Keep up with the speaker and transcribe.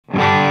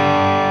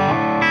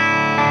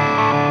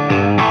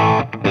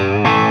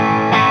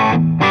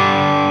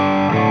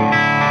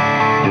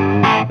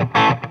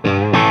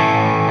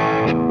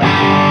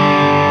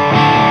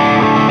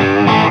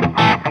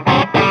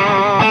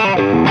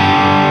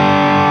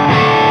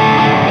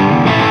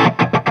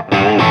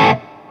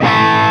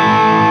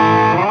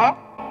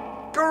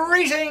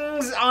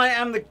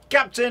the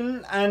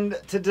captain, and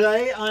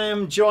today I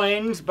am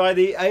joined by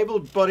the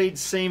able-bodied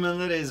seaman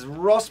that is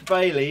Ross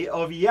Bailey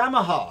of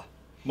Yamaha.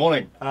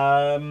 Morning.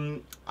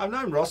 I've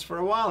known Ross for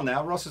a while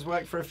now. Ross has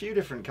worked for a few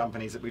different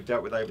companies that we've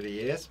dealt with over the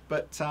years,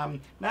 but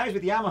now he's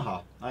with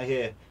Yamaha, I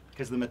hear,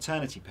 because the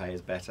maternity pay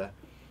is better.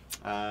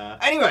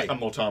 Anyway. And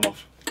more time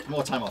off.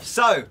 More time off.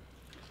 So,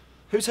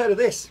 who's heard of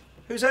this?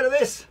 Who's heard of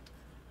this?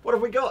 What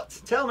have we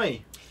got? Tell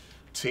me.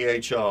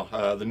 THR,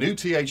 the new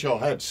THR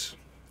heads.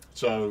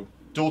 So,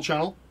 dual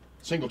channel,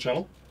 single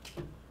channel.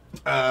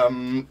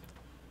 And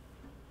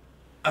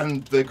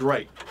they're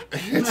great.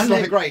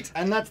 They're great,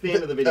 and that's the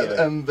end of the video.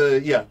 And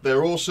yeah,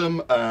 they're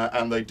awesome,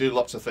 and they do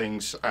lots of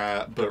things,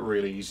 but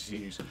really easy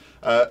to use.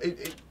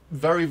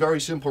 Very, very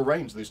simple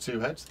range. There's two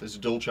heads. There's a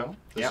dual channel.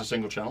 There's a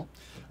single channel.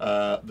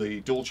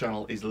 The dual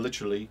channel is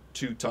literally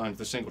 2 times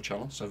the single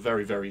channel, so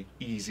very, very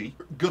easy.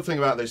 Good thing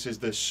about this is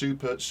they're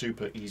super,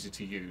 super easy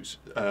to use.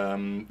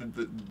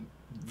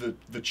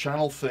 The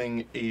channel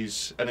thing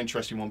is an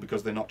interesting one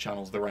because they're not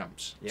channels, they're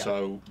amps. Yeah.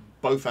 So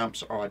both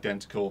amps are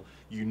identical.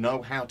 You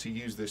know how to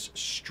use this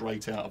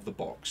straight out of the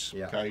box.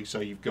 Yeah. Okay, so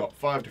you've got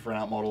 5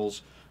 different amp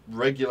models,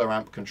 regular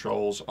amp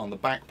controls. On the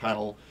back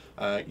panel,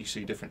 you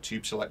see different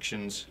tube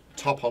selections,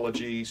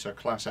 topology, so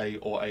class A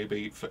or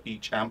AB for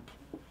each amp.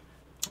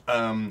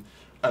 And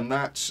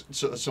that's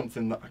sort of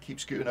something that I keep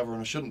scooting over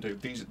and I shouldn't do.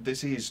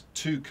 This is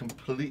 2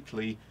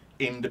 completely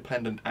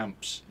independent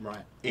amps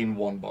in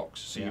one box.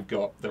 So you've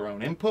got their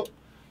own input,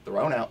 their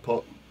own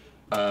output,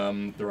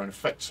 their own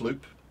effects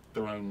loop,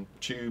 their own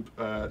tube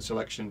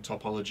selection,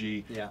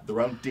 topology, their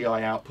own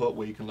DI output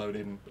where you can load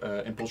in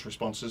impulse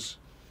responses.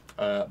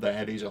 Their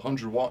head is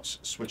 100 watts,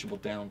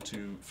 switchable down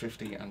to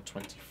 50 and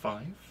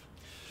 25.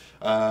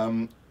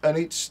 And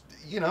it's,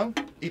 you know,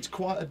 it's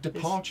quite a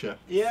departure.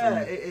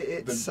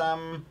 It's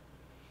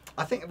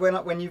I think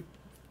when you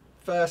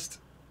first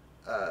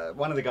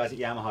one of the guys at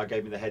Yamaha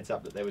gave me the heads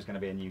up that there was going to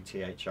be a new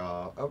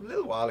THR a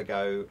little while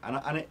ago,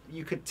 and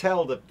you could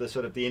tell that the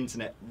sort of the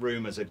internet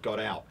rumours had got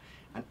out,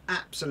 and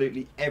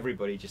absolutely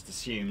everybody just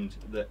assumed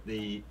that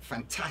the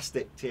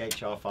fantastic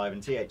THR5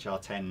 and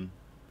THR10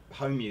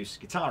 home use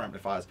guitar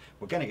amplifiers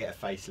were going to get a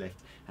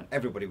facelift, and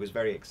everybody was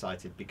very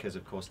excited because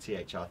of course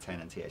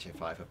THR10 and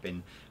THR5 have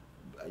been,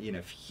 you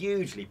know,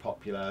 hugely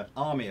popular,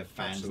 army of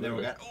fans. Absolutely. And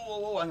they were going,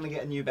 oh, I'm going to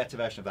get a new better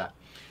version of that.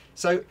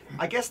 So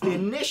I guess the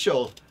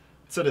initial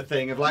sort of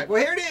thing of like,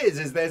 well, here it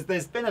is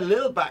there's been a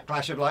little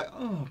backlash of like,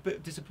 oh, a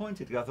bit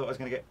disappointed because I thought I was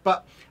going to get,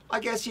 but I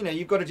guess, you know,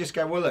 you've got to just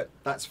go, well, look,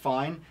 that's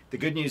fine. The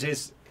good news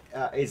is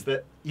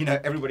that, you know,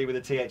 everybody with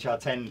a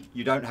THR10,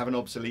 you don't have an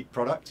obsolete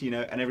product, you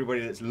know, and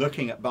everybody that's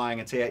looking at buying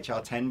a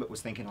THR10 but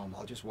was thinking, oh,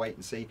 I'll just wait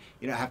and see,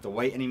 you don't have to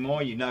wait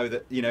anymore. You know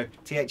that, you know,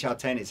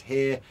 THR10 is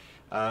here.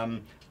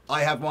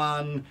 I have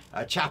one,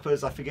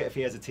 Chappers, I forget if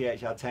he has a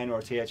THR10 or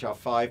a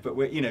THR5, but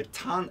we're, you know,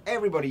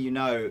 everybody you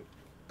know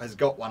has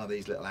got one of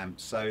these little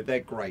amps, so they're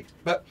great.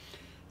 But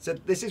so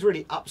this is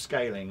really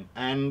upscaling,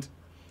 and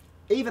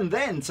even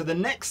then, so the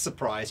next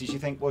surprise is you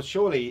think, well,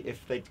 surely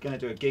if they're going to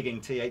do a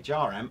gigging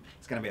THR amp,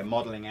 it's going to be a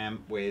modelling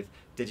amp with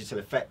digital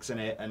effects in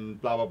it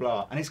and blah blah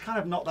blah, and it's kind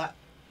of not that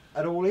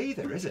at all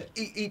either, is it?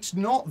 It's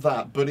not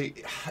that, but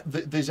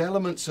there's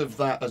elements of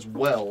that as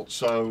well.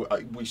 So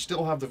we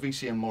still have the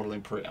VCM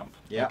modelling preamp,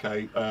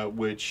 okay,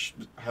 which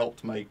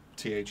helped make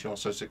THR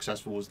so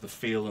successful, was the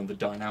feel and the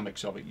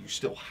dynamics of it. You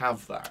still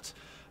have that.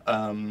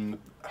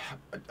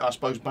 I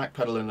suppose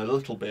backpedaling a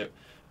little bit,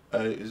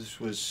 this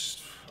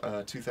was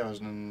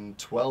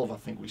 2012, I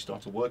think we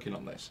started working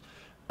on this.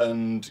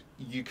 And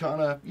you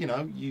kind of, you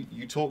know,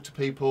 you talk to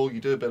people, you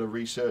do a bit of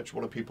research,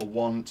 what do people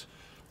want?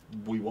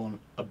 We want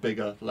a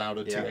bigger,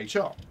 louder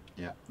THR.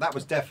 Yeah, that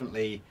was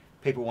definitely,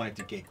 people wanted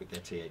to gig with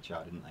their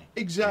THR, didn't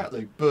they?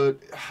 Exactly, but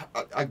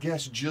I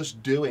guess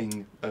just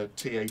doing a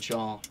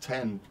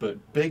THR10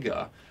 but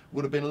bigger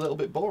would have been a little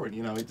bit boring.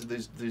 You know,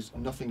 there's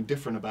nothing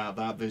different about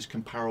that. There's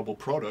comparable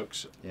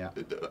products,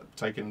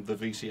 taking the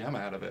VCM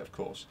out of it, of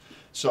course.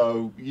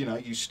 So, you know,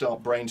 you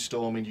start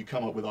brainstorming, you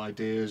come up with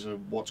ideas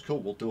of what's cool.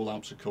 Well, dual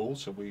amps are cool,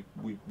 so we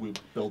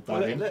build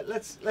that in.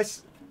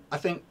 Let's, I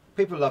think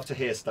people love to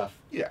hear stuff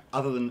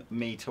other than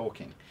me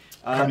talking.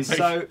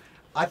 So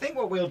I think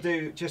what we'll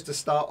do, just to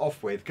start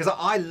off with, because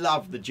I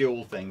love the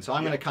dual thing, so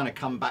I'm going to kind of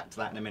come back to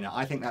that in a minute.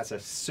 I think that's a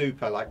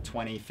super like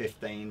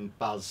 2015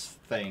 buzz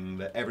thing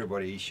that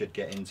everybody should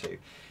get into.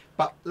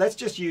 But let's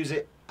just use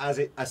it as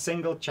a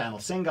single channel,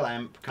 single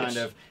amp kind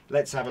of.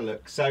 Let's have a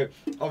look. So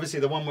obviously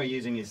the one we're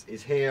using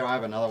is here. I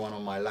have another one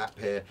on my lap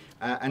here.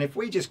 And if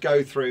we just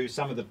go through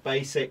some of the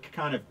basic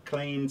kind of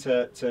clean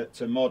to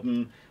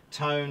modern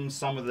tones,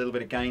 some with a little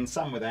bit of gain,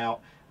 some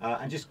without,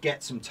 and just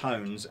get some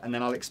tones, and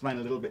then I'll explain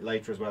a little bit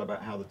later as well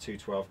about how the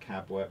 212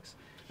 cab works.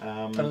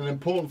 And an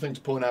important thing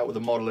to point out with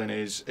the modelling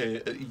is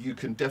you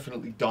can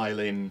definitely dial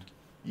in,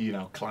 you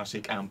know,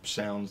 classic amp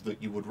sounds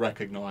that you would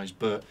recognise,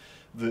 but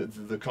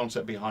the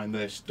concept behind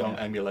this, don't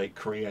emulate,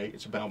 create.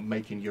 It's about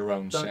making your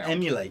own sound. Don't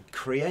emulate,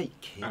 create,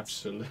 kids.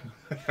 Absolutely.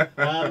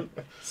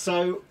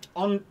 So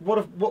on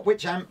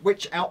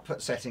which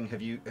output setting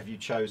have you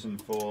chosen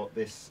for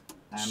this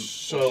or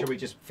should we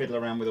just fiddle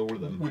around with all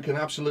of them? We can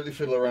absolutely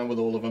fiddle around with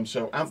all of them.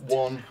 So amp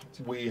 1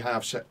 we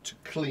have set to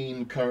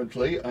clean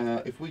currently.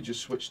 If we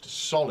just switch to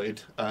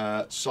solid,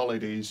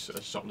 solid is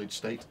a solid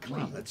state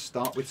clean. Well, let's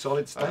start with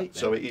solid state.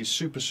 So it is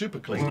super, super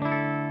clean. Give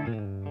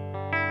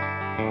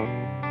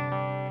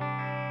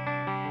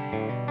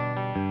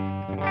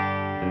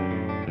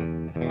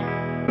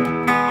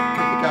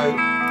it a go.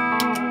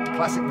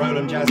 Classic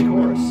Roland jazz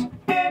chorus.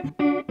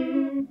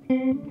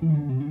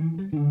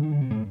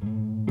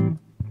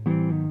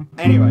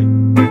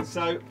 Anyway,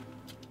 so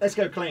let's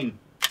go clean.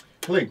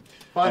 Clean.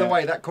 By the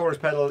way, that chorus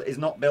pedal is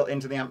not built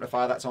into the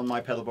amplifier. That's on my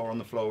pedal board on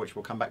the floor, which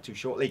we'll come back to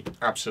shortly.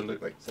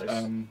 Absolutely. So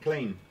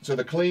clean. So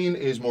the clean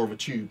is more of a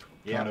tube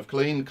Yeah. kind of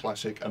clean,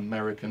 classic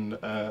American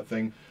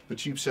thing. The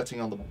tube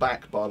setting on the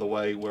back, by the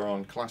way, we're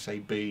on Class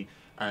AB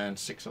and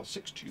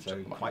 6L6 tubes.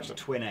 So quite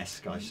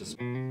twin-esque, I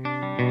suspect.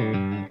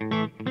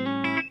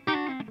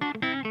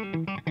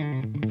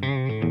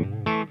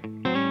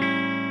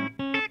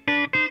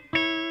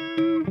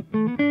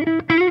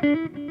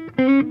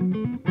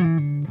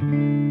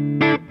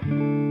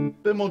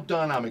 Bit more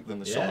dynamic than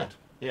the solid.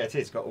 Yeah, it is.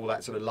 It's got all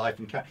that sort of life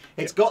and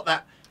it's got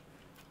that,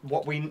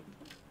 what we,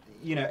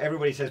 you know,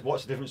 everybody says,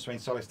 what's the difference between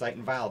solid state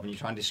and valve? And you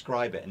try and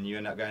describe it and you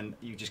end up going,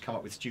 you just come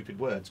up with stupid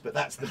words. But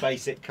that's the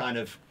basic kind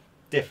of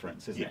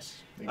difference, isn't it?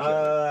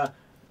 Exactly.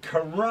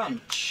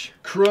 Crunch.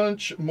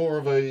 Crunch, more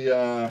of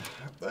a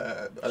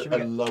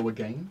lower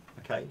gain.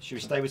 Okay, should we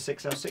stay with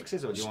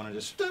 6L6s or do you want to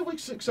just stay with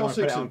put it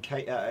on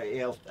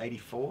 6L6?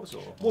 EL84s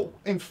or? Well,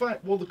 in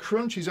fact, the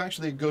Crunch is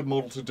actually a good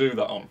model to do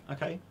that on.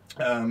 Okay.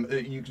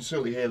 You can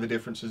certainly hear the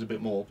differences a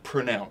bit more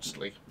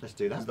pronouncedly. Let's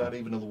do that. Is that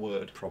even a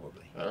word?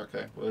 Probably.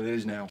 Okay, well it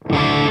is now.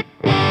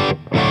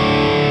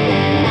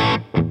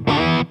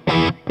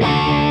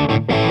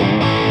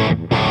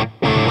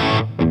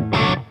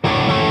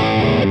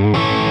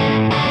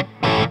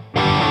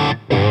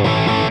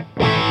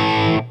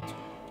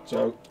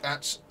 So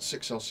that's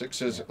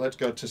 6L6s. Yeah. Let's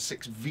go to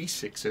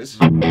 6V6s.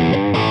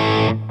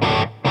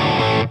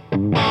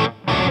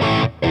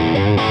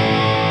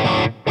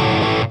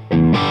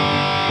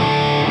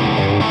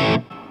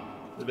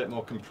 A bit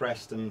more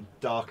compressed and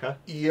darker.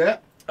 Yeah,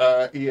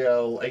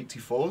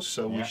 EL84s,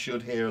 so yeah. We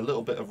should hear a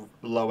little bit of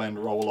low end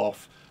roll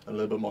off, a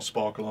little bit more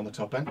sparkle on the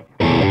top end.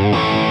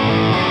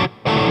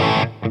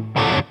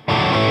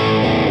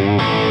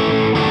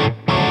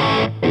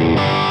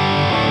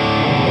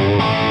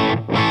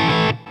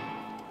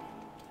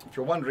 If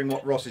you're wondering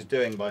what Ross is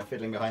doing by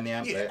fiddling behind the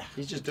amp there,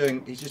 he's just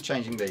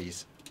changing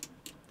these.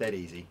 Dead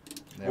easy.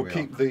 We'll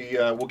keep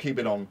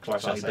it on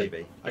Class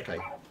AB. Okay.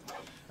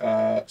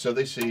 So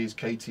this is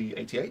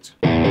KT88.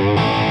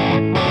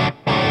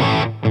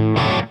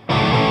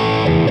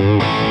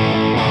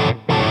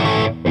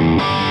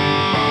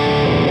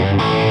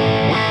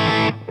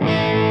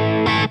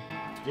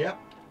 Yep.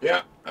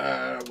 Yeah.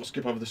 We'll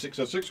skip over the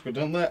 606. We're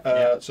done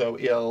there. So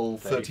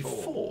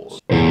EL34s.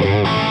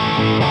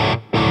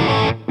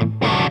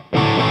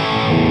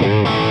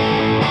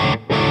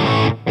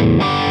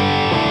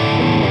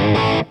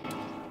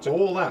 So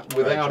all that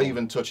without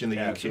even touching the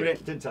EQ. So we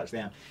didn't touch the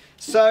amp.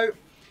 So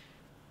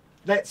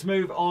let's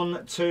move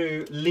on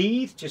to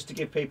lead, just to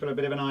give people a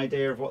bit of an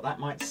idea of what that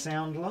might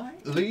sound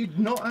like. Lead,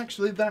 not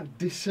actually that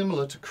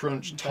dissimilar to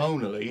Crunch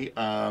tonally,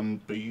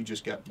 but you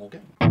just get more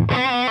gain. And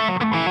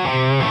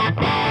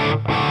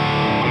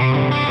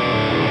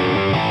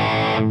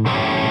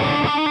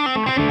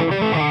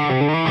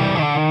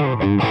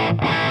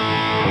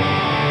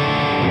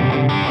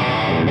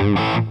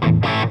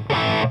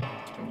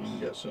you can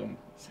get some.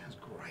 Sounds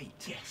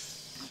great.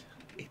 Yes,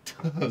 it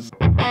does.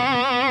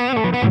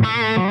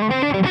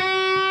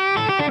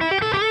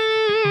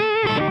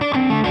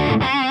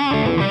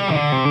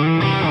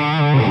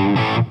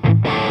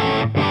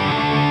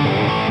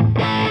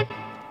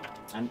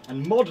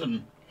 And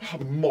modern.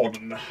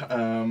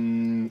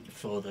 Modern,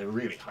 for the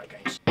really high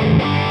gains.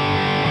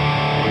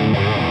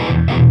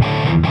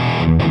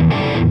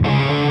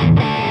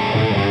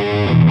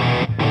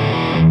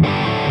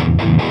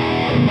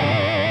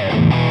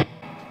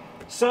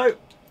 So,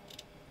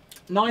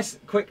 nice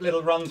quick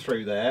little run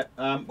through there.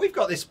 We've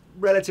got this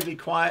relatively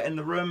quiet in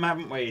the room,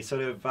 haven't we?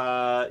 Sort of,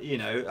 you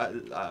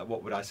know,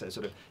 what would I say,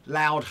 sort of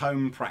loud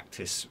home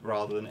practice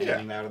rather than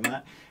anything louder than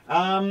that.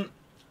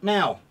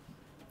 Now,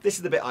 this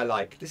is the bit I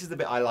like. This is the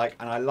bit I like,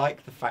 and I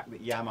like the fact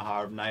that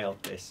Yamaha have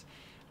nailed this.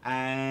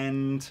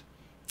 And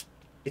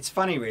it's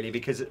funny, really,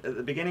 because at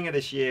the beginning of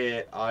this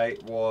year, I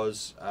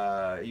was,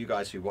 you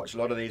guys who watch a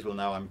lot of these will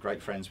know I'm great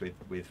friends with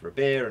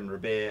Rabir, and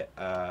Rabir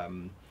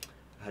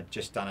had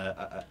just done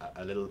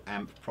a little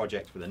amp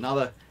project with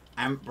another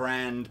amp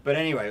brand. But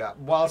anyway,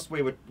 whilst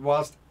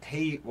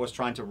he was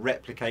trying to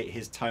replicate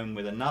his tone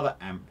with another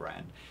amp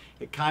brand,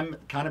 it kind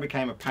of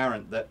became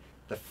apparent that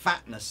the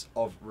fatness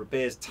of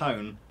Rabir's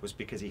tone was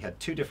because he had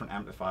two different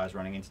amplifiers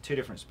running into two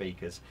different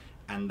speakers,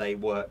 and they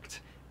worked.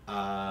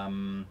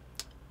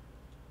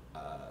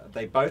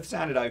 They both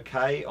sounded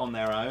okay on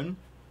their own,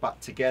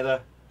 but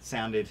together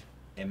sounded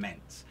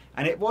immense.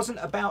 And it wasn't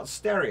about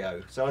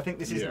stereo, so I think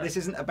this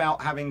isn't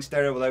about having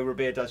stereo, although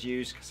Rabea does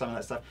use some of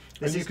that stuff.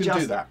 This and you can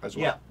do that as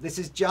well. Yeah, this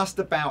is just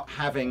about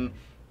having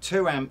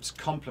two amps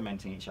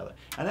complementing each other.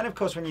 And then, of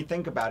course, when you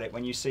think about it,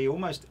 when you see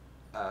almost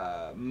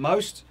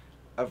most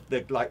of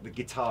the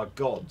guitar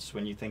gods,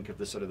 when you think of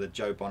the sort of the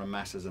Joe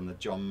Bonamassas and the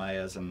John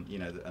Mayers and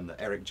and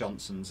the Eric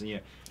Johnsons,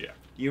 and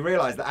you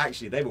realise that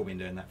actually they've all been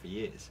doing that for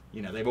years.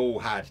 They've all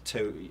had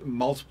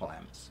multiple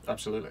amps.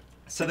 Absolutely.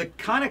 So the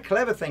kind of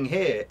clever thing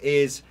here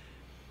is,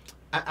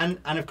 and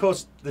of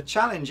course the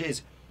challenge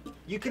is,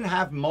 you can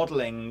have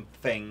modelling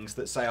things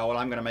that say, oh well,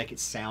 I'm going to make it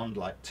sound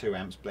like two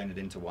amps blended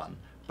into one.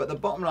 But the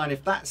bottom line,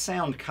 if that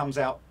sound comes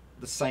out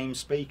the same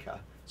speaker,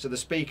 so the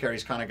speaker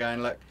is kind of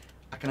going, look,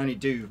 I can only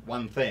do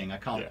one thing, I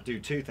can't do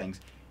two things.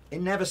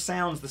 It never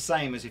sounds the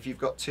same as if you've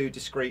got two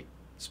discrete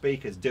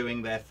speakers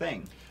doing their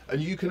thing. And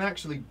you can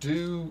actually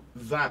do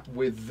that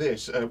with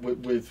this,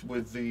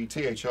 with the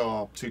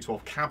THR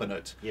 212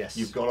 cabinet. Yes.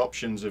 You've got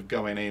options of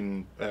going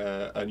in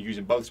and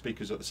using both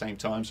speakers at the same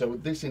time. So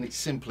this in its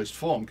simplest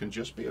form can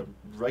just be a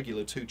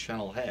regular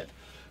 2-channel head.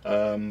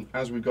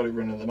 As we've got it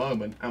running at the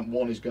moment, amp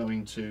 1 is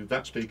going to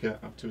that speaker,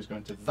 amp 2 is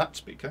going to that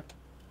speaker.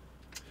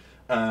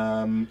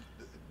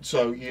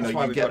 So you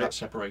get that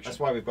separation. That's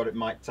why we've got it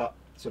mic'd up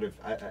sort of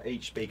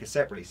each speaker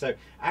separately. So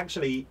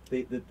actually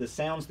the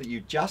sounds that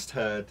you just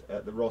heard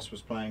that Ross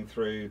was playing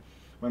through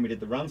when we did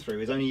the run through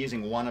is only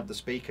using one of the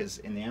speakers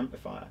in the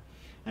amplifier,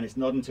 and it's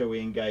not until we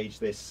engage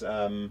this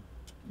in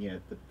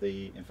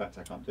fact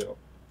I can't do it.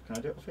 Can I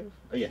do it off here?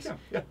 Oh yes.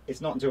 Yeah.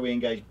 It's not until we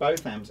engage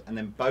both amps and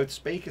then both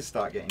speakers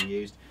start getting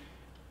used,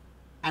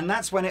 and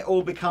that's when it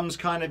all becomes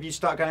kind of, you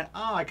start going,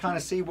 oh, I kind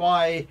of see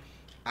why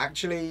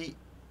actually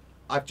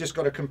I've just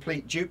got a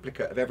complete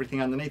duplicate of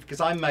everything underneath,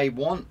 because I may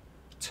want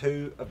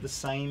two of the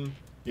same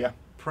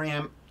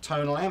preamp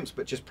tonal amps,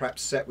 but just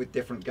perhaps set with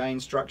different gain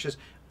structures.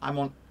 I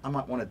might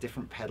want a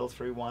different pedal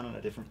through one and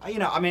a different,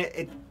 I mean,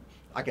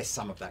 I guess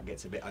some of that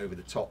gets a bit over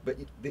the top, but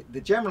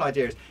the general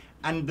idea is,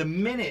 and the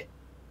minute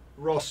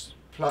Ross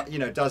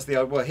does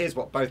the, well, here's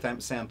what both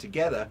amps sound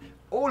together,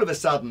 all of a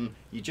sudden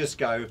you just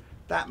go,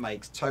 that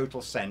makes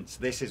total sense.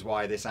 This is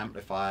why this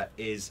amplifier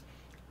is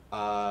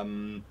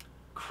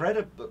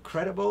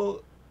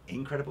credible,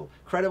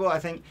 I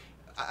think,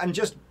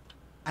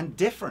 and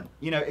different.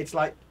 It's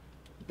like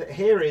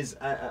here is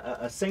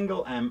a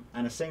single amp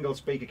and a single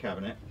speaker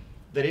cabinet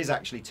that is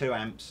actually 2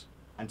 amps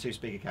and 2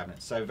 speaker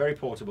cabinets, so very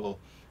portable,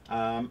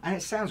 and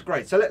it sounds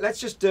great. So let's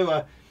just do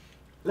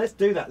let's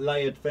do that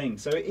layered thing.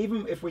 So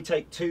even if we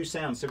take 2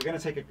 sounds, so we're going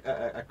to take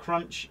a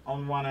crunch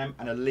on one amp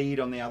and a lead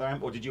on the other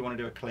amp, or did you want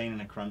to do a clean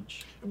and a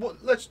crunch? Well,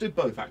 let's do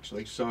both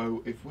actually.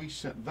 So if we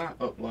set that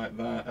up like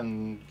that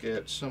and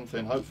get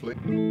something, hopefully.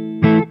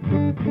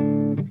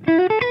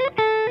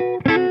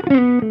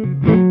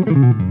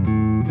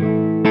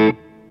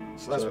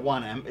 So that's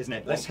one amp, isn't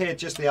it? Let's hear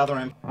just the other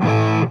amp.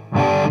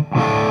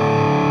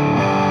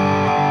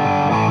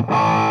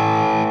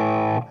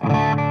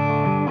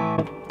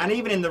 And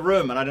even in the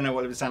room, and I don't know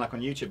what it would sound like on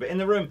YouTube, but in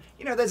the room,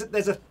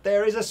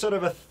 there is a sort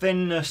of a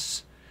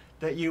thinness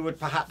that you would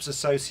perhaps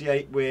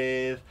associate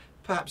with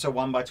perhaps a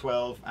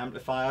 1x12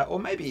 amplifier, or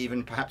maybe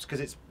even perhaps because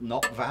it's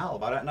not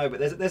valve, I don't know, but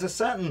there's a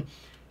certain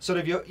sort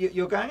of,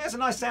 you're going, that's a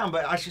nice sound,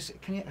 but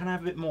can I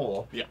have a bit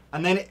more? Yeah.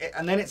 And then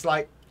it's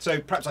like, so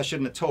perhaps I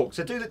shouldn't have talked.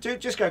 So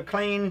just go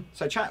clean.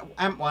 So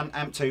amp 1,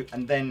 amp 2,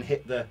 and then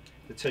hit the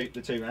two,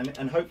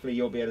 and hopefully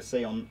you'll be able to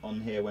see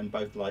on here when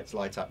both lights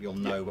light up. You'll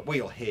know, well,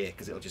 you'll hear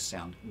because it'll just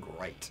sound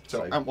great.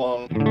 So amp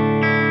 1,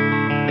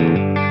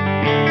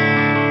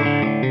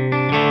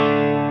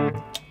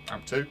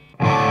 amp 2,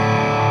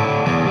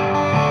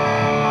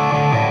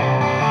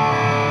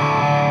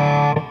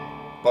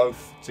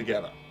 both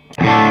together.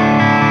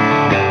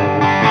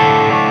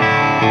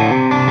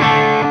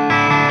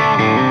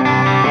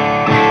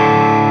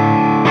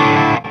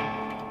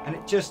 And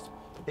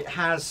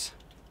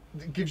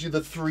it gives you the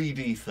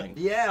 3D thing.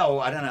 Yeah, oh,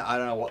 I don't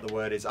know what the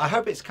word is. I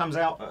hope it comes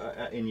out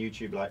in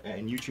YouTube, like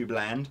in YouTube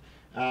land.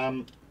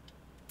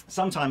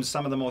 Sometimes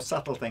some of the more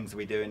subtle things that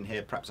we do in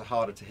here perhaps are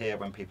harder to hear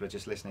when people are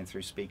just listening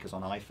through speakers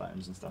on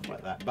iPhones and stuff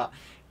like that. But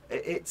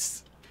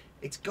it's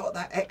got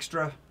that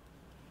extra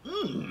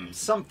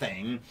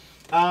something.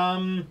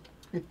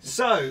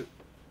 So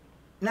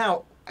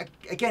now,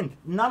 again,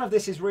 none of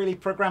this is really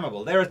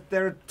programmable.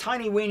 There are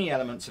tiny weeny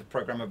elements of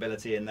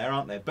programmability in there,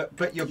 aren't there?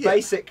 But your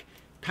basic,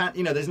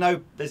 there's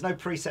no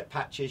preset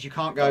patches. You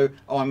can't go,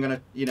 oh, I'm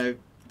gonna,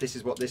 this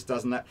is what this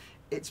does and that.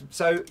 It's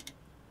so,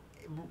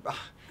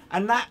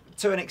 and that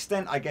to an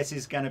extent, I guess,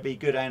 is going to be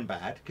good and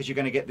bad, because you're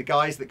going to get the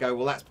guys that go,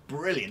 well, that's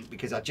brilliant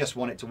because I just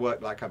want it to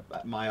work like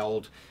my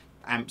old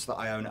amps that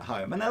I own at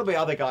home, and there'll be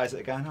other guys that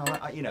are going, oh,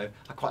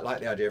 I quite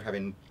like the idea of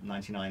having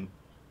 99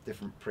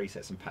 different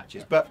presets and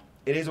patches, but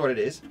it is what it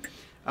is.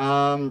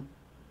 The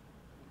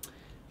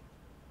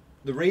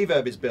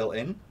reverb is built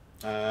in.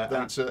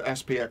 That's a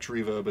SPX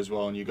reverb as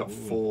well, and you've got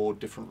 4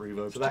 different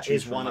reverbs. So that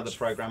is one of the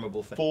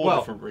programmable things. 4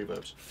 different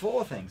reverbs.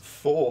 4 things.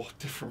 4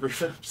 different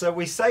reverbs. So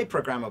we say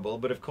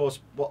programmable, but of course,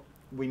 what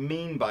we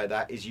mean by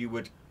that is you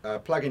would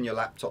plug in your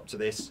laptop to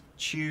this,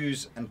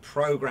 choose and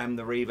program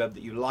the reverb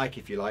that you like,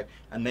 if you like,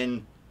 and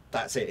then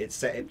that's it. It's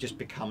set. It just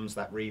becomes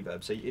that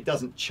reverb. So it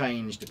doesn't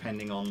change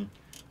depending on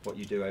what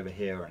you do over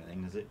here or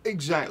anything, does it?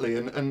 Exactly,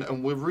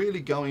 and we're really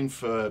going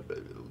for,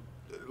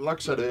 like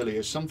I said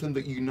earlier, something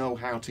that you know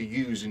how to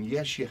use. And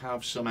yes, you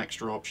have some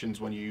extra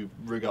options when you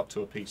rig up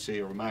to a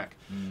PC or a Mac.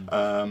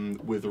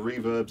 With the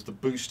reverbs, the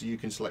booster, you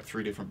can select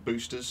 3 different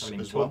boosters. I haven't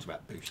even as well. talked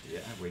about booster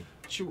yet, have we?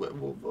 Sure,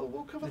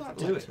 we'll cover that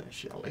do later, it.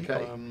 shall we?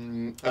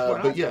 Okay.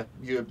 But yeah,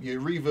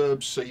 your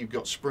reverbs, so you've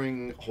got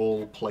spring,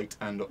 hall, plate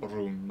and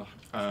room.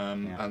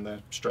 And they're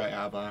straight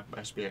out of our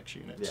SBX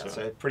units. Yeah,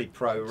 so pretty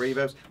pro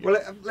reverbs. Yeah.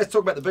 Well, let's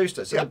talk about the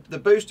booster. So the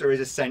booster is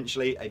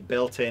essentially a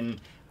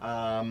built-in,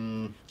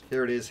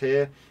 here it is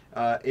here.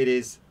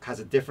 It has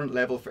a different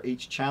level for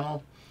each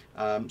channel.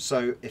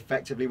 So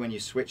effectively when you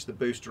switch the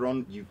booster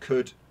on, you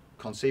could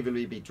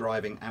conceivably be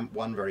driving amp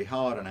 1 very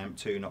hard and amp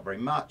 2 not very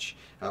much,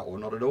 or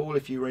not at all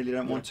if you really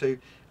don't want to.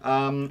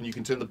 And you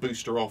can turn the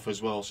booster off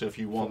as well, so if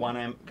you want... So 1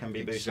 amp can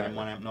be boosted and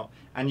 1 amp not.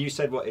 And you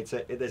said what,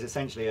 there's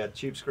essentially a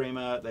tube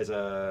screamer, there's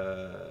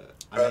a...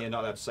 I know you're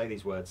not allowed to say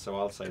these words, so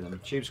I'll say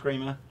them. Tube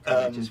screamer,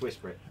 just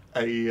whisper it.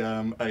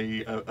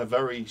 A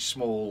very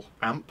small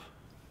amp.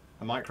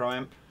 A micro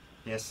amp,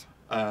 yes.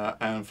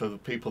 And for the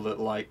people that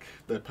like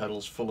their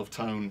pedals full of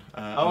tone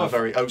and are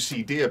very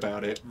OCD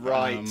about it,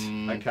 right?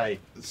 Okay,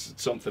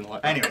 something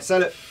like that. Anyway, so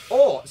look,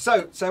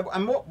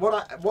 and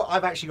what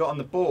I've actually got on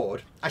the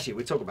board. Actually,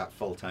 we talk about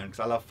full tone because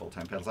I love full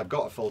tone pedals. I've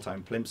got a full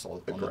tone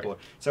plimsoll on the board.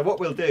 So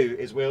what we'll do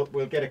is we'll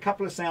get a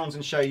couple of sounds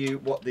and show you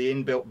what the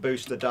inbuilt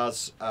booster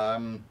does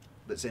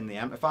that's in the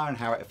amplifier and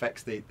how it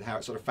affects how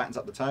it sort of fattens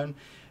up the tone,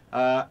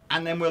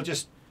 and then we'll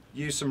just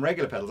use some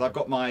regular pedals. I've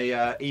got my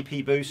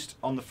EP boost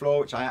on the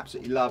floor, which I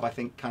absolutely love. I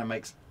think kind of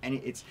makes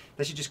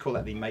they should just call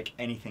that the make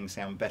anything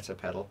sound better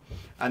pedal.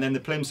 And then the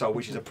plimsoll,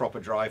 which is a proper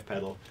drive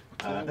pedal.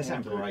 They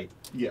sound great.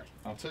 Yeah,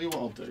 I'll tell you what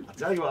I'll do. I'll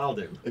tell you what I'll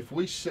do. If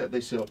we set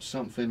this up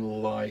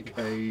something like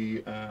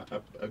a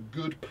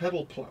good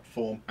pedal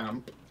platform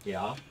amp.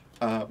 Yeah.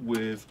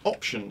 With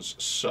options,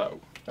 so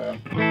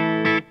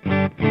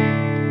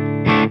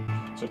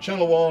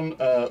channel 1,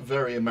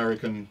 very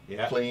American,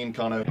 clean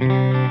kind of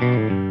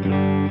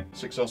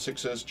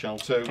 6L6s, channel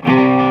 2.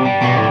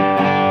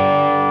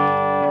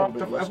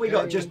 Have we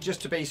got,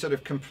 just to be sort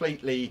of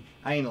completely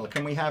anal,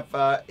 can we have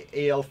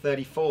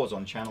EL34s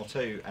on channel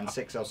 2 and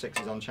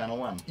 6L6s on channel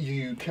 1?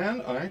 You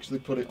can. I actually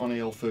put it on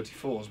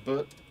EL34s,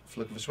 but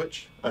flick of a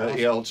switch.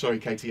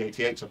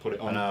 KT88s, I put it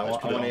on. I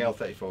want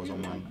EL34s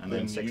on one, and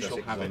then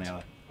 6L6s on the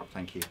other.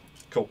 Thank you.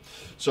 Cool.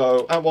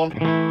 So, at 1.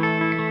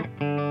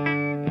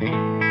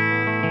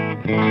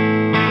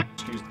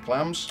 Excuse the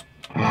clams.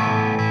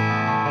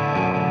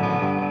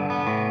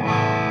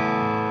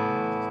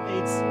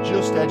 It's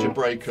just edge a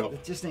breakup.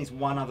 It just needs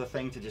one other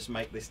thing to just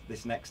make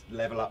this next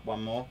level up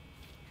one more.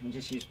 Can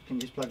you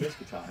just plug this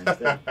guitar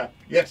instead?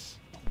 Yes.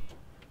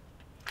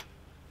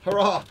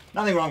 Hurrah!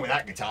 Nothing wrong with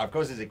that guitar. Of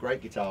course, it's a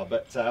great guitar,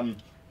 but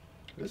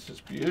this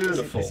is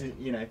beautiful.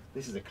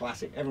 This is a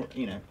classic.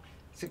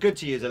 It's good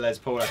to use a Les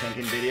Paul, I think,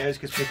 in videos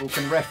because people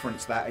can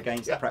reference that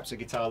against perhaps a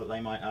guitar that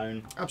they might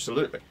own.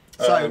 Absolutely.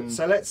 So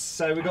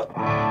we got.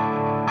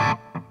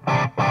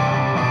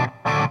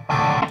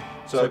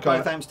 So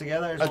both amps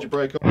together. Edge a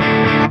breakup.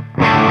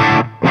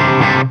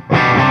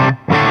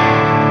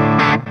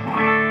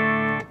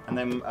 And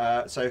then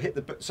hit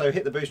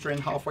the booster in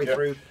halfway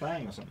through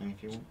playing or something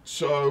if you want.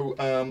 So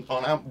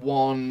on amp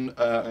 1,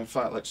 in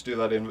fact, let's do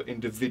that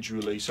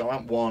individually. So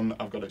amp 1,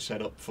 I've got it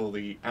set up for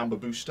the amber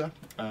booster,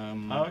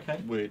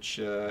 which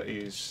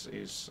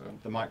is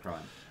the micro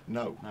amp.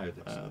 No,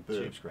 the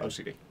tube screen.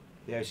 OCD.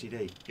 The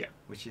OCD. Yeah.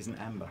 Which isn't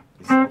amber.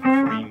 It's sort of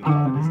cream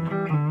coloured, isn't it?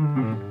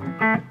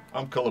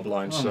 I'm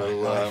colourblind,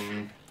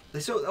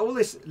 There's all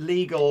this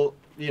legal,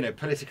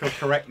 political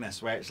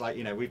correctness where it's like,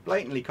 we've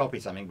blatantly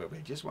copied something, but we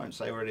just won't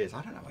say what it is.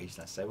 I don't know why you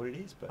say what it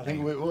is, but I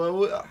think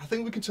I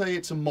think we could say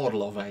it's a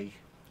model of a.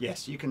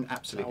 Yes, you can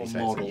absolutely say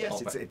so.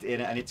 Yes,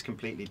 and it's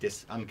completely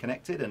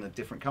unconnected and a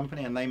different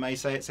company, and they may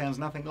say it sounds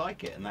nothing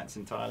like it, and that's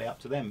entirely up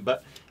to them.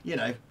 But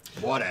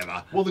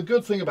whatever. Well, the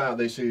good thing about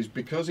this is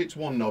because it's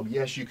one knob.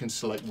 Yes, you can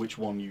select which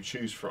one you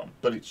choose from,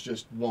 but it's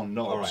just one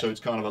knob, so it's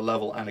kind of a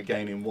level and a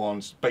gain in one.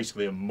 It's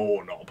basically a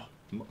more knob.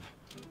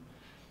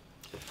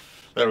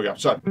 There we go.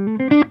 So.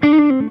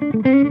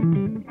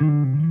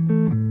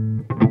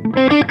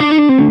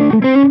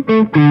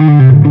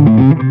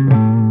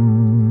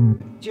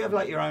 Do you have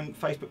like your own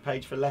Facebook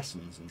page for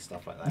lessons and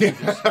stuff like that?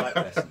 Just like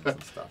lessons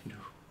and stuff. No.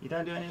 You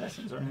don't do any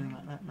lessons or anything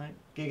like that, mate?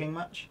 Gigging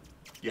much?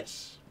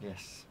 Yes.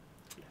 Yes.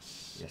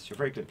 Yes. Yes, you're a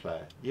very good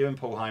player. You and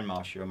Paul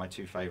Hindmarsh are my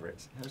two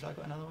favourites. Who's I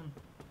got another one?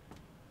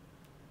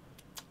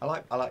 I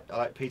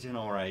like Peter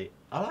Norrie.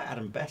 I like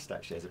Adam Best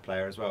actually as a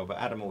player as well, but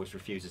Adam always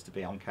refuses to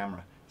be on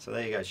camera. So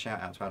there you go.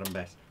 Shout out to Adam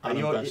Best.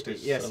 Adam Best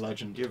is a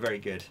legend. You're very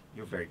good.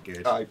 You're very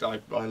good. I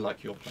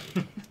like your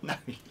play. No.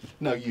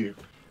 No, you.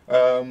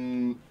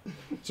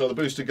 So the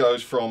booster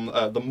goes from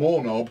the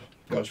more knob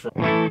goes from.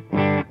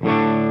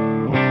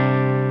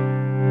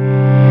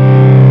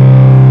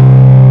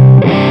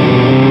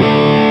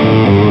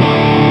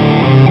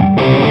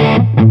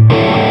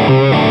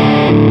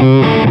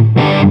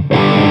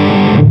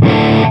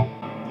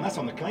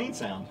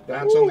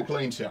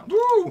 clean sound.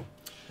 Woo!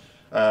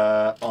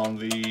 On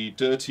the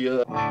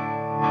dirtier.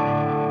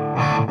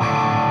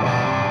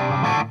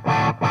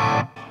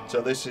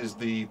 So this is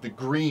the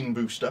green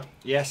booster.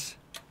 Yes.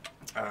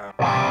 And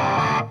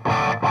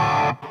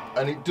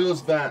it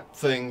does that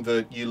thing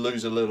that you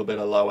lose a little bit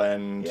of low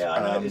end. Yeah,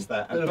 I noticed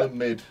that. A bit of a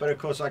mid. But of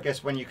course, I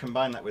guess when you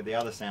combine that with the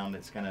other sound,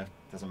 it's gonna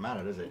doesn't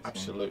matter, does it?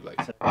 Absolutely.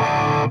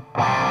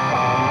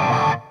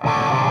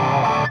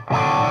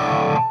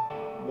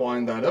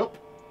 Wind that up.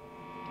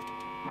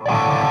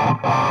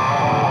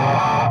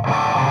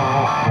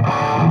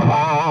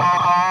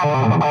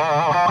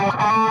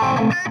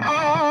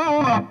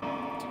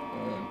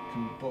 And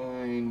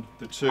combine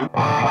the two.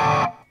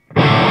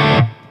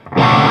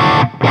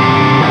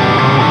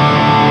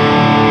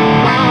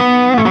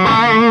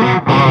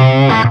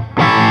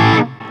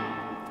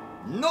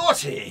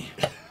 Naughty!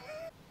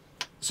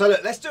 So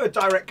look, let's do a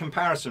direct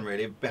comparison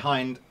really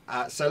behind,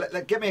 so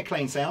give me a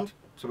clean sound,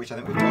 so which I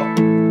think we've got.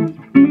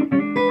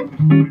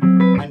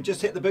 And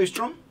just hit the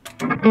booster on.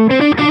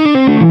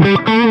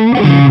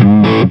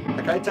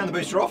 Okay, turn the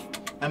booster off.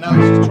 And now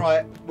let's just try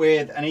it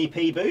with an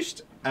EP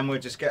boost. And we'll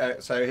just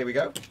get, so here we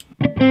go.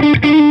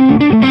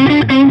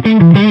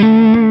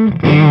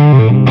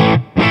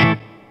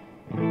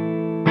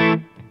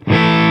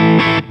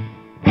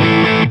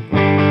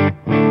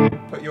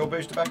 Put your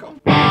booster back on.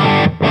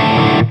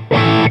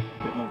 A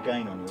bit more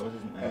gain on yours,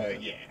 isn't there?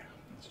 Yeah.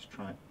 Let's just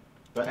try it.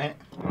 But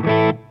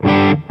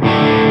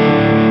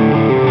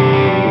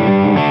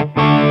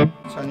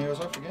turn yours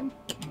off again.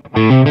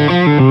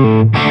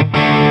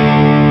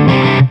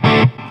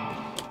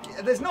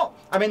 There's not,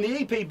 I mean,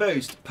 the EP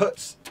boost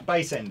puts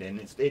bass end in,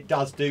 it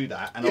does do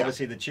that, and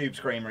obviously the tube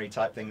screamery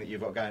type thing that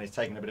you've got going is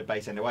taking a bit of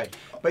bass end away.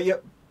 But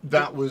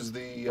that was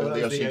the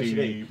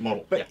OCD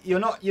model. But you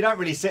don't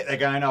really sit there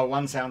going, oh,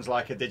 one sounds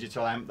like a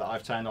digital amp that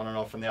I've turned on and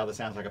off, and the other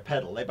sounds like a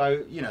pedal. They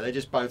both, they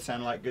just both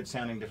sound like good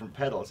sounding different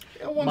pedals.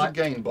 Yeah, one's a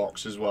gain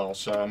box as well,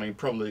 so I mean,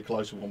 probably the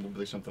closer one would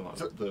be something like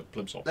the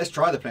Plimsoll. Let's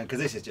try the Plim, because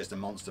this is just a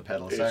monster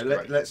pedal.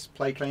 So let's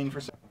play clean for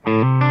a second.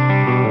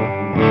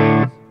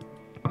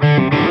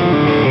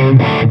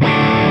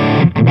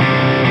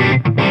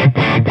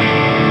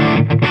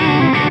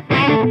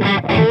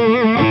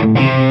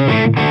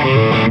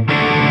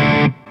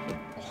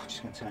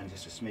 Turn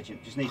just a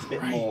smidgen. Just needs a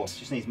bit more.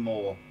 Just needs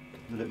more.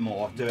 A little bit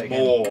more. Do it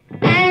again. More.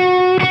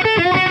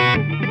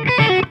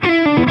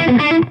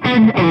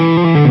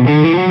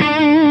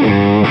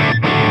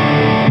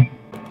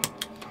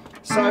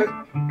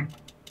 So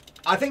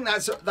I think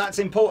that's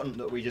important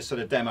that we just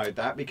sort of demoed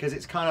that, because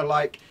it's kind of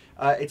like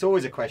it's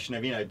always a question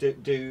of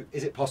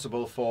is it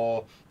possible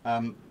for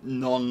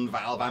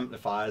non-valve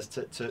amplifiers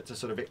to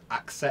sort of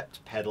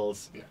accept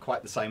pedals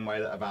quite the same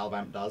way that a valve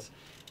amp does,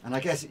 and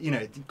I guess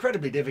it's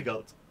incredibly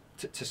difficult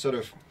to sort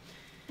of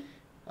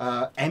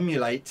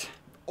emulate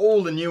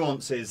all the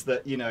nuances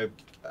that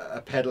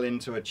a pedal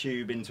into a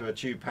tube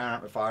power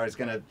amplifier is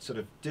going to sort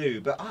of do.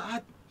 But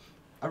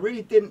I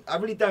really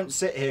don't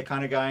sit here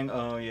kind of going,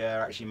 oh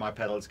yeah, actually my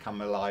pedals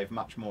come alive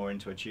much more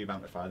into a tube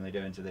amplifier than they do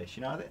into this.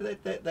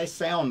 They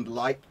sound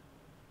like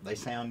they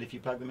sound if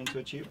you plug them into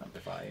a tube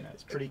amplifier.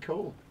 It's pretty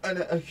cool. And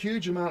a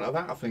huge amount of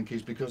that, I think,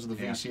 is because of the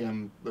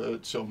VCM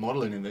sort of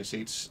modelling in this.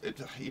 It's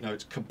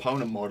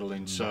component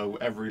modelling, so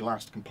every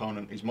last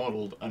component is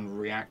modelled and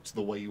reacts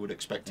the way you would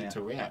expect it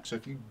to react. So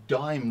if you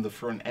dime the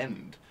front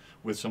end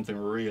with something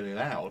really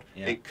loud,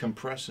 it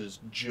compresses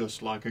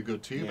just like a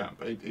good tube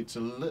amp. It's a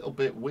little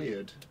bit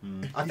weird.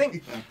 I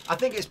think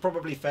it's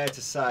probably fair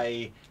to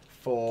say,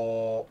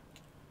 for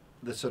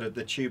the sort of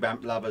the tube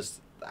amp lovers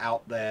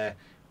out there,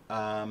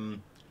 that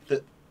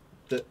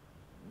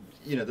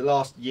the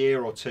last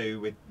year or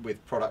two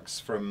with products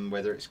from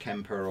whether it's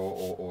Kemper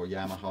or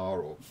Yamaha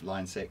or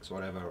Line 6 or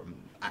whatever,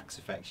 Axe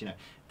Effects, you're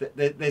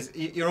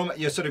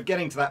sort of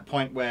getting to that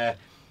point where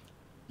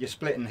you're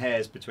splitting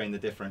hairs between the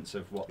difference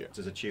of what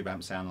does a tube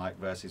amp sound like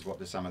versus what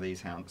do some of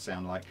these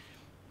sound like.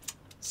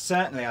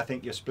 Certainly I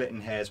think you're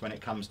splitting hairs when it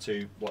comes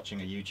to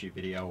watching a YouTube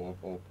video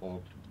or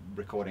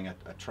recording a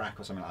track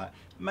or something like that.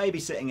 Maybe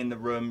sitting in the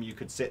room, you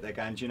could sit there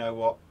going, do you know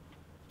what,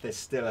 there's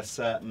still a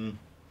certain,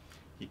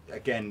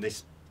 again,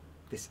 this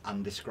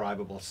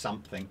undescribable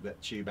something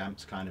that tube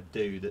amps kind of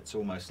do that's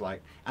almost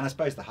like, and I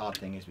suppose the hard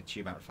thing is with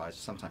tube amplifiers,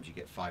 sometimes you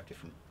get five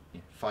different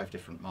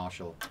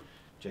Marshall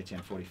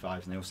JTM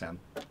 45s and they all sound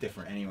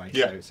different anyway.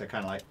 So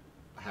kind of like,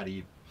 how do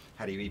you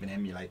even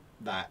emulate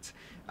that?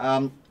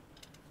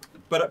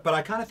 But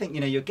I kind of think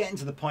you're getting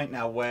to the point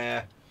now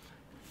where,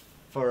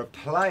 for a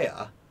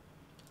player,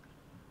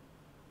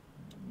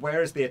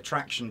 whereas the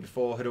attraction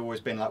before had always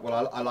been like,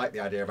 well, I like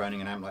the idea of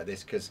owning an amp like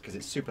this because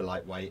it's super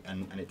lightweight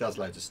and it does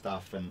loads of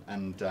stuff and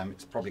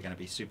it's probably going to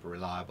be super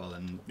reliable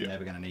and you're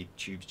never going to need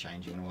tubes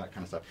changing and all that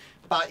kind of stuff.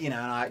 But and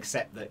I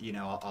accept that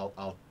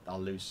I'll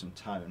lose some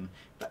tone.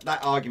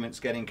 That argument's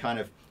getting kind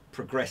of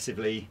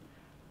progressively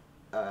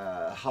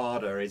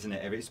harder, isn't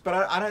it?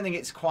 But I don't think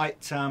it's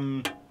quite.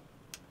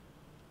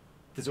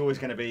 There's always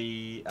going to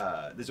be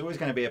a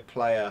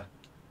player.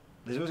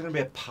 There's always going to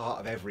be a part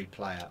of every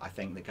player, I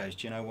think, that goes,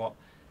 do you know what?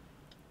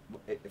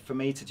 for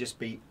me to just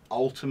be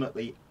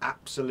ultimately,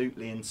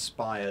 absolutely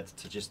inspired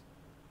to just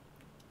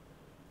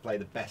play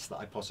the best that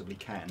I possibly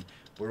can,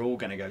 we're all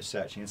going to go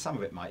searching, and some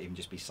of it might even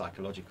just be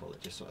psychological.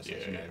 It just sort of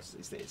says, you know,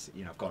 it's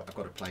you know, I've got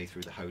to play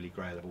through the holy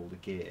grail of all the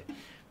gear.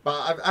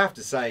 But I have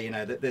to say, you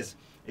know, that it's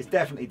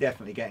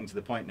definitely getting to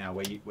the point now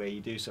where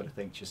you do sort of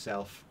think to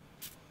yourself,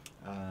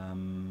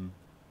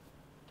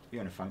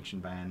 you're in a function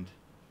band,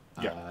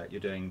 you're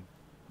doing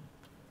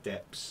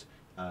deps,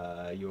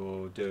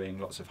 you're doing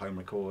lots of home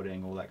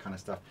recording, all that kind of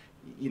stuff.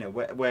 You know,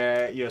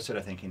 where you're sort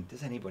of thinking,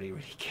 does anybody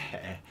really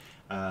care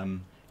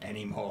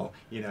anymore?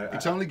 You know,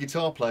 it's only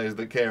guitar players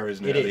that care,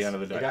 isn't it? At the end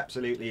of the day, it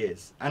absolutely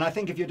is. And I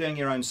think if you're doing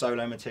your own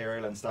solo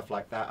material and stuff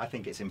like that, I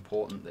think it's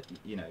important that,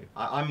 you know,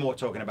 I'm more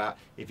talking about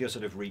if you're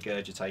sort of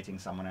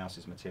regurgitating someone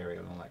else's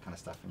material and all that kind of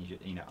stuff. And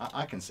you know,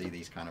 I can see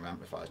these kind of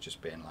amplifiers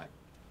just being like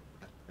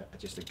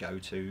just a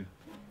go-to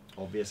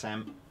obvious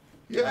amp.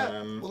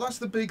 Yeah, well, that's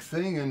the big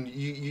thing, and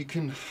you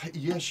can,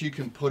 yes, you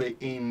can put it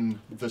in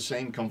the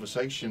same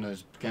conversation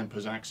as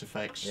Kemper's Axe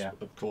Effects,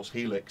 of course,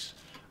 Helix.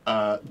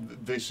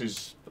 This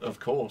is, of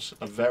course,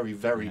 a very,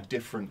 very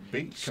different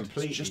beast.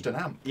 Completely. It's just an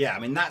amp. Yeah, I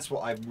mean, that's what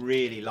I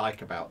really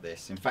like about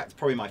this. In fact,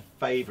 probably my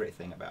favourite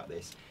thing about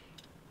this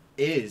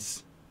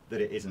is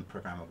that it isn't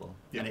programmable,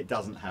 and it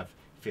doesn't have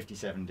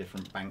 57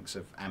 different banks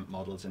of amp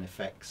models and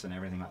effects and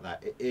everything like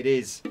that. It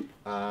is,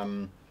 I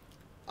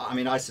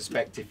mean, I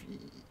suspect if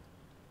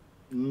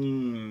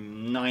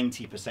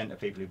 90% of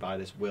people who buy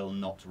this will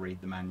not read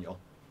the manual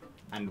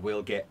and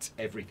will get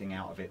everything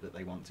out of it that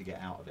they want to get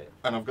out of it.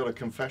 And I've got a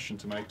confession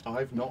to make.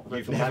 I've not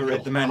read the manual.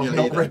 Read the manual. I've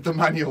not read the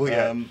manual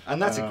yet.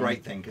 And that's a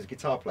great thing, because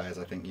guitar players,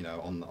 I think, you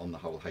know, on the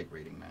whole, hate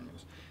reading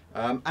manuals.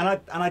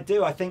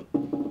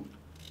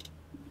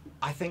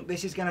 I think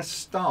this is going to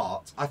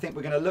start. I think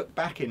we're going to look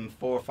back in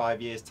 4 or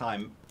 5 years'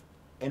 time,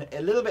 in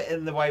a little bit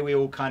in the way we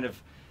all kind of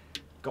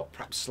got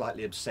perhaps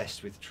slightly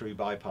obsessed with true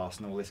bypass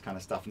and all this kind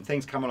of stuff, and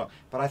things come along.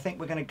 But I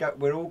think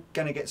we're all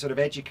going to get sort of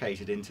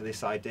educated into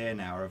this idea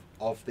now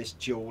of this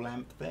dual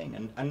amp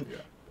thing. And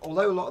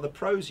although a lot of the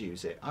pros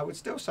use it, I would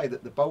still say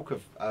that the bulk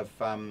of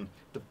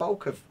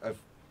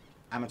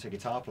amateur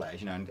guitar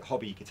players, you know, and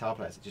hobby guitar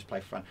players that just play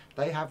for fun,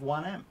 they have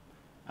one amp.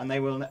 And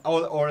they will,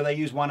 or they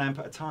use one amp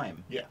at a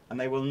time. Yeah. And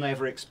they will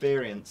never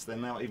experience, they'll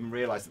not even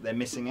realise that they're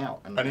missing out.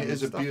 And it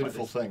is a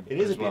beautiful thing. It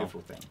is a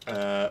beautiful thing.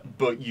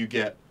 But you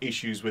get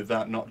issues with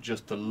that, not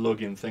just the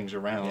lugging things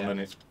around, and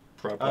it's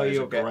pro players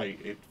are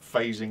great.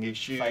 Phasing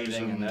issues.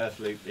 Phasing and earth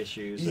loop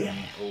issues and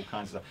all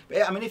kinds of stuff. But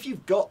yeah, I mean, if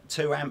you've got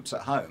 2 amps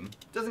at home,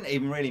 it doesn't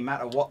even really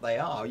matter what they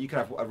are. You could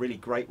have a really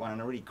great one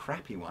and a really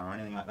crappy one or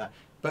anything like that.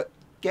 But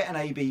get an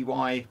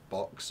ABY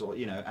box, or,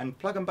 you know, and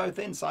plug them both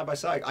in side by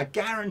side. I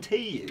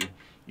guarantee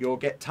you'll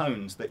get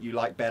tones that you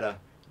like better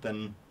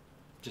than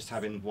just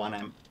having one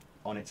amp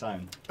on its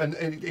own. And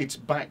it's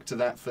back to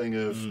that thing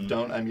of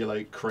don't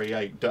emulate,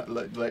 create.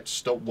 Let's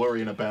stop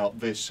worrying about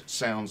this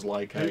sounds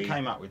like Who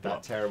came up with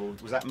that terrible...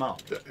 Was that Mark?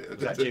 Was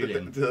that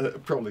Julian?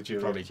 Probably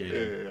Julian. Probably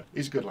Julian. Yeah.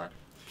 He's a good lad.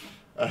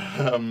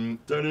 Don't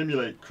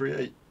emulate,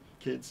 create,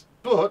 kids.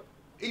 But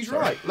he's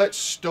right. Let's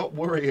stop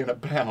worrying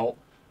about,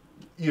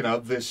 you know,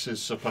 this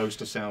is supposed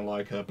to sound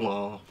like a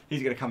blah.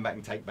 He's going to come back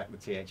and take back the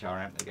THR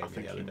amp they gave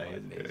me the other day,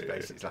 isn't he?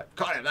 It's like,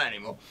 can't have that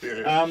anymore.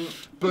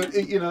 But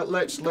you know,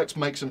 let's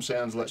make some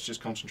sounds. Let's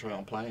just concentrate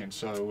on playing.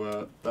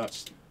 So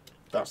that's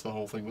the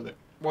whole thing with it.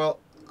 Well,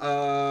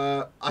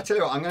 I tell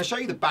you what, I'm going to show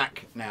you the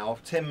back now.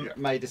 Tim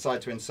may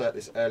decide to insert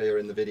this earlier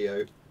in the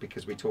video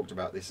because we talked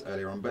about this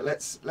earlier on. But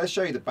let's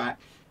show you the back.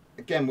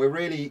 Again, we're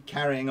really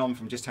carrying on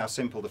from just how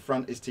simple the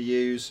front is to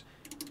use.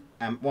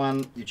 Amp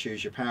 1, you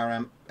choose your power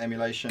amp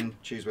emulation,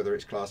 choose whether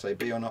it's class A,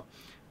 B or not.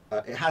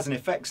 It has an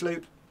effects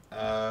loop,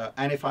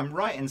 and if I'm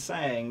right in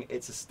saying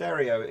it's a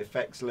stereo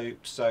effects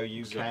loop, so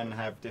you can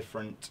have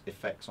different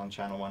effects on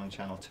channel 1 and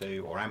channel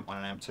 2, or amp 1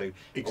 and amp 2,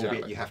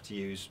 albeit you have to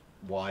use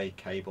Y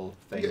cable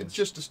things. Yeah,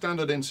 just a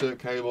standard insert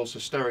cable, so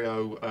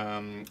stereo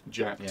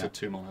jack to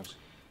 2 monos.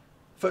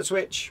 Foot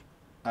switch.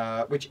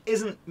 Which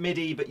isn't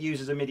MIDI but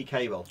uses a MIDI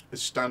cable.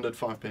 It's standard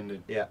 5-pinned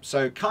in. Yeah,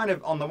 so kind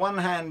of on the one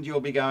hand you'll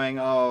be going,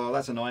 oh,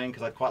 that's annoying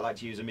because I'd quite like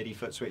to use a MIDI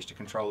foot switch to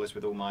control this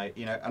with all my,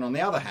 you know, and on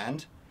the other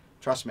hand,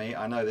 trust me,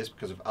 I know this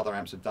because of other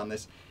amps have done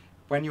this,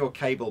 when your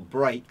cable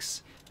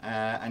breaks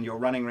and you're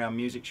running around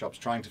music shops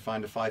trying to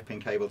find a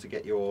 5-pin cable to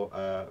get your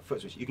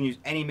foot switch, you can use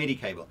any MIDI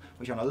cable,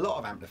 which on a lot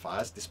of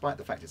amplifiers, despite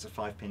the fact it's a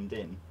 5-pin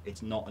DIN,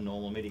 it's not a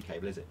normal MIDI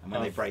cable, is it? And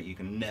when they break, you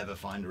can never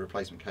find a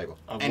replacement cable.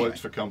 I've worked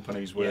for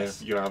companies where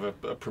you have a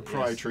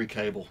proprietary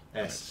cable.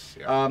 Yes.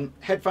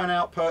 Headphone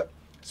output,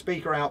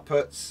 speaker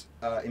outputs,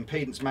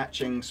 impedance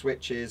matching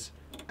switches,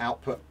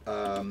 output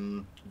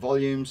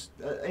volumes.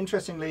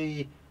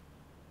 Interestingly,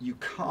 you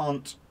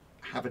can't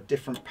have a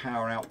different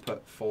power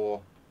output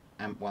for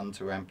amp 1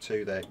 to amp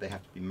 2, they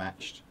have to be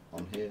matched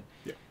on here.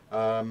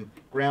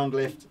 Ground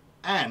lift,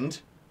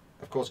 and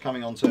of course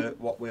coming on to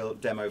what we'll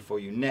demo for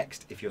you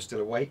next if you're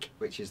still awake,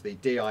 which is the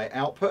DI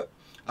output.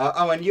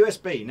 And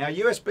USB. Now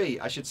USB,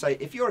 I should say,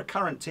 if you're a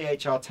current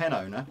THR10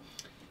 owner,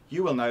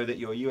 you will know that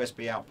your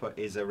USB output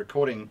is a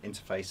recording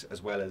interface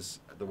as well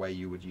as the way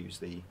you would use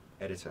the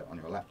editor on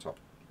your laptop.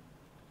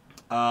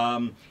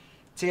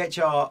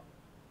 THR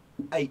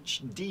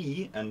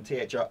HD and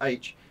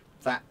THR-H,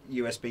 that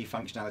USB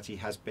functionality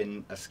has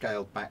been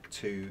scaled back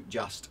to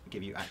just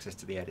give you access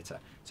to the editor.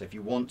 So if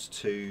you want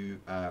to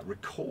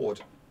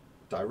record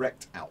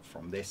direct out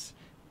from this,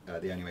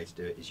 the only way to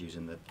do it is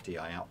using the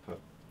DI output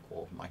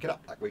or mic it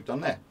up like we've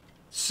done there.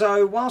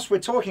 So whilst we're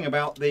talking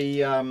about the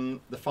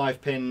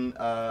 5-pin,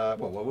 well,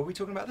 what were we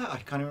talking about that? I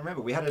can't even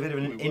remember. We had a bit of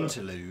an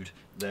interlude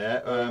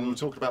there. We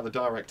talked about the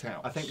direct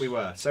out. I think we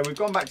were. So we've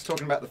gone back to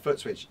talking about the foot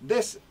switch.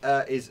 This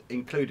is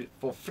included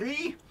for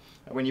free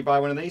when you buy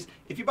one of these.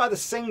 If you buy the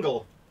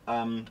single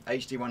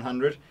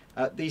HD100,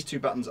 these two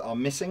buttons are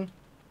missing,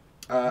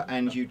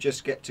 and you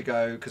just get to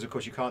go, because of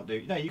course you can't do,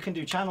 you can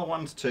do channel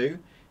 1 to 2,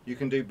 you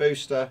can do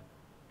booster,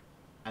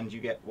 and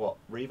you get what,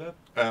 reverb?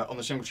 On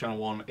the single channel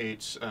one,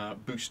 it's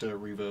booster,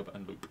 reverb,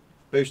 and loop.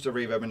 Booster,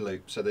 reverb, and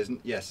loop. So there's,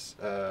 yes,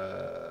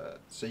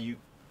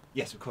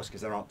 yes, of course, because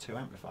there aren't two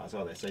amplifiers,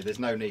 are there? So there's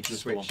no need to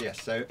switch,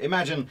 yes. So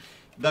imagine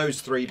those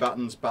 3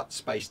 buttons, but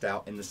spaced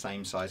out in the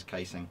same size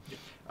casing.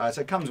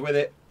 So it comes with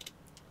it.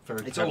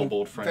 Very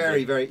pedalboard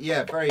friendly.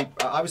 Very.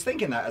 I was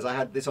thinking that as I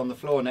had this on the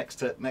floor next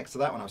to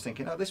that one. I was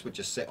thinking, oh, this would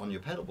just sit on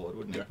your pedalboard,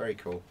 wouldn't it? Very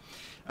cool.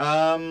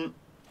 And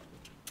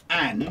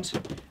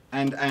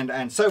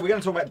so we're going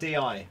to talk about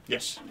DI.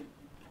 Yes.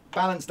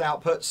 Balanced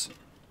outputs,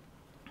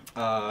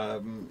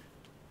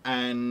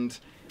 and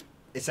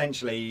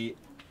essentially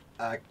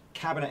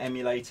cabinet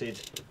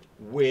emulated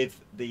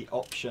with the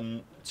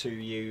option to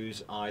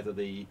use either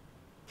the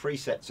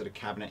preset sort of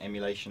cabinet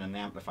emulation and the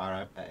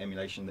amplifier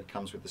emulation that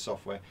comes with the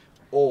software,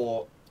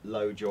 or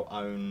load your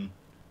own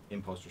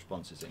impulse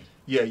responses in.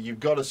 Yeah,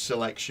 you've got a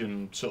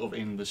selection sort of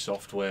in the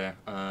software.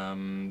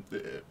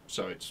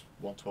 So it's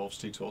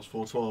 112s, 212s,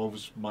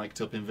 412s,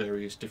 mic'd up in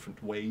various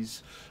different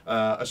ways.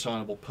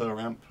 Assignable per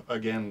amp.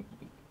 Again,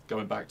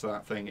 going back to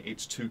that thing,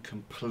 it's 2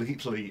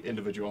 completely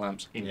individual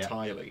amps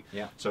entirely.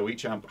 Yeah. So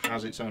each amp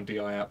has its own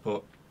DI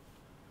output.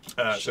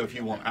 So if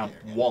you want amp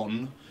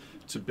 1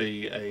 to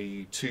be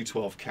a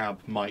 212 cab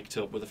mic'd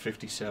up with a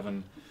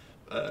 57,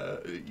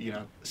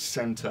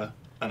 center,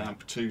 and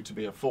amp 2 to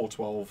be a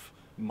 412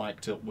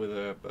 mic'd up with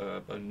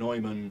a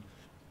Neumann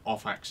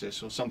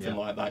off-axis or something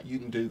like that, you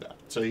can do that.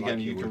 So again,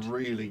 you can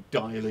really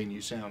dial in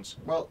your sounds.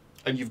 Well,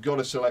 and you've got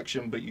a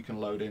selection, but you can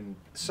load in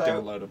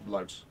different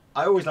loads.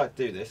 I always like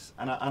to do this,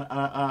 and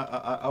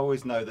I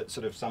always know that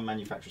sort of some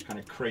manufacturers kind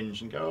of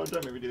cringe and go, oh,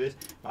 don't make me do this.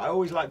 But I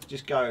always like to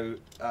just go,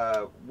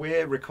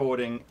 we're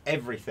recording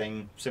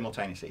everything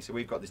simultaneously. So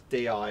we've got this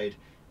DI'd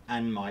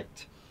and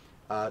mic'd.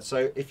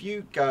 So if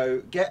you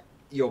go get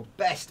your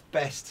best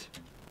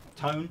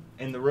tone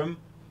in the room,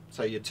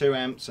 so your 2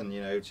 amps, and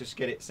just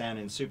get it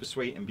sounding super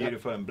sweet and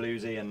beautiful and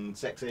bluesy and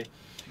sexy.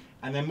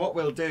 And then what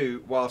we'll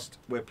do whilst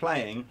we're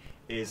playing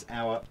is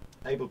our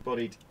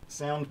able-bodied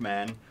sound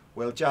man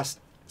will just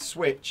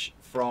switch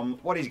from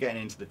what he's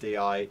getting into the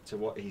DI to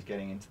what he's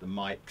getting into the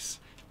mics,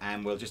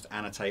 and we'll just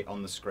annotate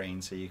on the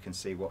screen so you can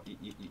see what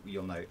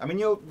you'll know. I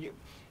mean,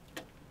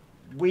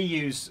 we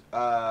use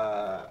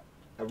a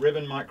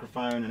ribbon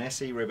microphone, an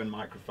SE ribbon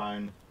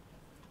microphone,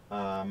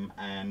 and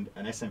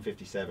an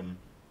SM57.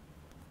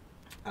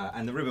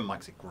 And the ribbon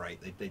mics are great.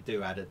 They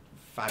do add a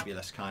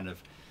fabulous kind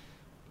of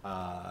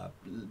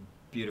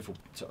beautiful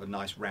sort of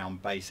nice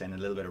round bass and a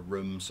little bit of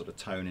room sort of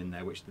tone in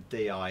there, which the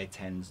DI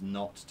tends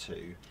not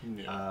to.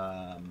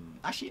 Yeah.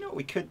 Actually, you know what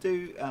we could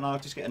do, and I'll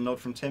just get a nod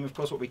from Tim. Of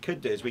course, what we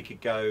could do is we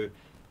could go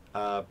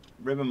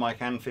ribbon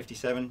mic and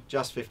 57,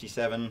 just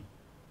 57,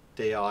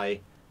 DI,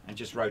 and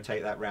just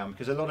rotate that round,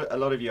 because a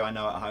lot of you I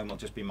know at home will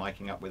just be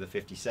miking up with a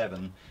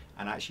 57,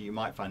 and actually you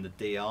might find the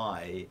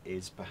DI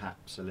is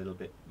perhaps a little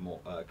bit more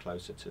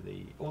closer to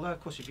the, although of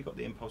course if you've got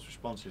the impulse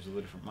responses of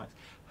the different mics,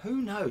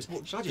 who knows?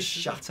 Well, should I just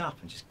shut up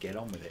and just get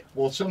on with it?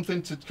 Well,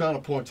 something to kind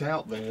of point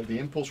out there, the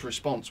impulse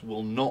response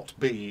will not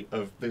be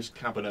of this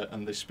cabinet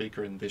and this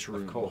speaker in this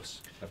room. Of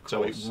course.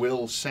 So it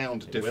will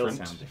sound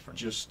different.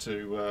 Just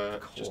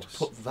to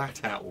put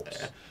that out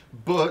there.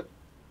 But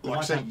like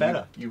I said,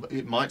 better.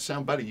 It might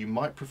sound better. You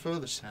might prefer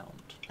the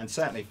sound. And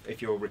certainly,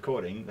 if you're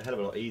recording, a hell of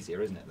a lot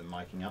easier, isn't it, than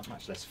miking up?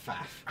 Much less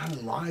faff.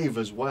 And live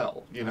as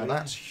well.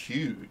 That's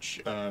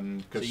huge.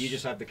 So you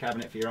just have the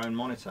cabinet for your own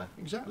monitor,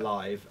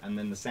 live, and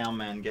then the sound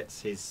man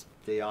gets his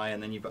DI,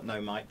 and then you've got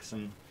no mics,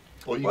 and.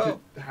 Or you could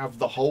have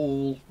the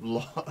whole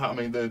lot. I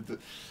mean,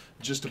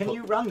 just to Can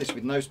you run this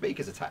with no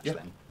speakers attached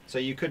then? So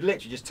you could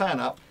literally just turn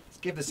up,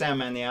 give the sound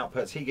man the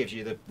outputs, he gives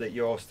you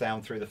your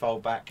sound through the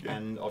fold back,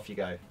 and off you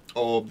go.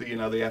 Or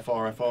the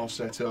FR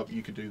setup,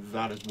 you could do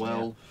that as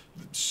well.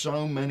 Yeah.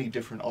 So many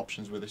different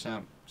options with this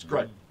amp. It's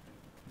great.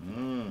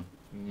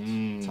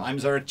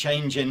 Times are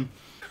a-changing.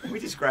 We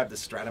just grabbed the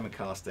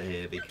Stratocaster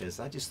here because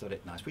I just thought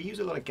it nice. We use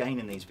a lot of gain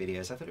in these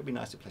videos. I thought it'd be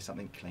nice to play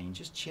something clean.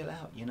 Just chill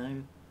out,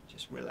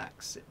 Just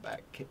relax, sit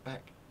back, kick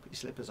back, put your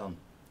slippers on.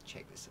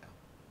 Check this out.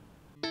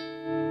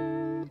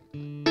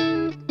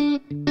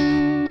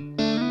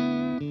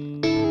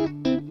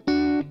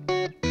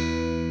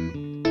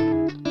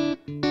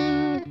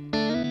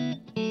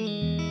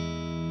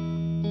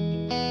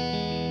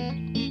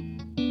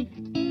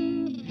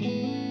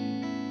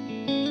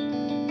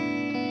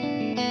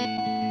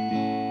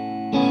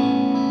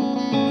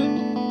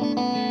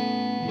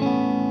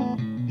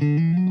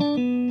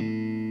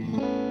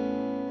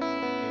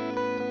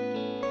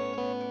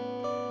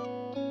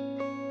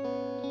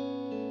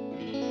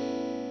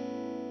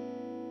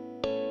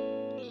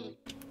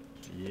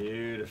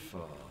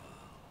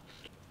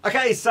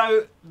 Okay,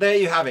 so there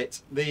you have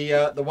it.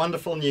 The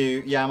wonderful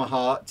new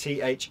Yamaha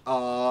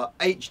THR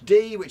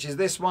HD, which is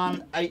this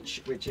one,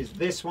 H, which is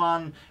this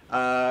one,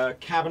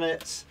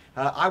 cabinets.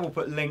 I will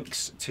put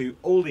links to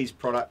all these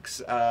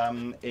products,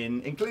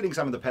 including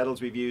some of the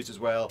pedals we've used as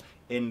well,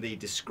 in the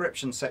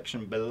description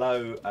section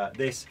below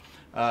this.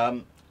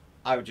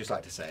 I would just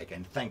like to say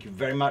again, thank you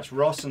very much,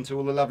 Ross, and to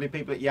all the lovely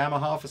people at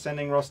Yamaha for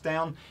sending Ross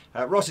down.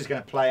 Ross is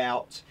going to play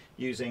out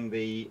using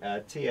the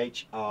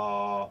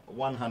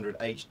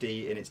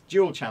THR100HD in its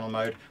dual channel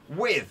mode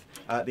with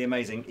the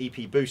amazing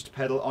EP Boost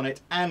pedal on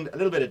it, and a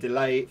little bit of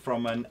delay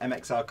from an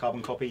MXR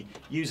carbon copy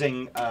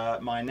using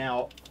my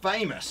now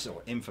famous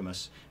or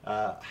infamous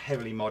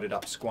heavily modded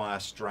up Squire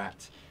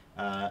Strat,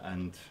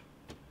 and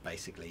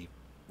basically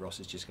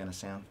Ross is just going to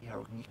sound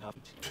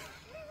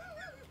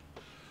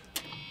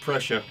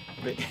Pressure.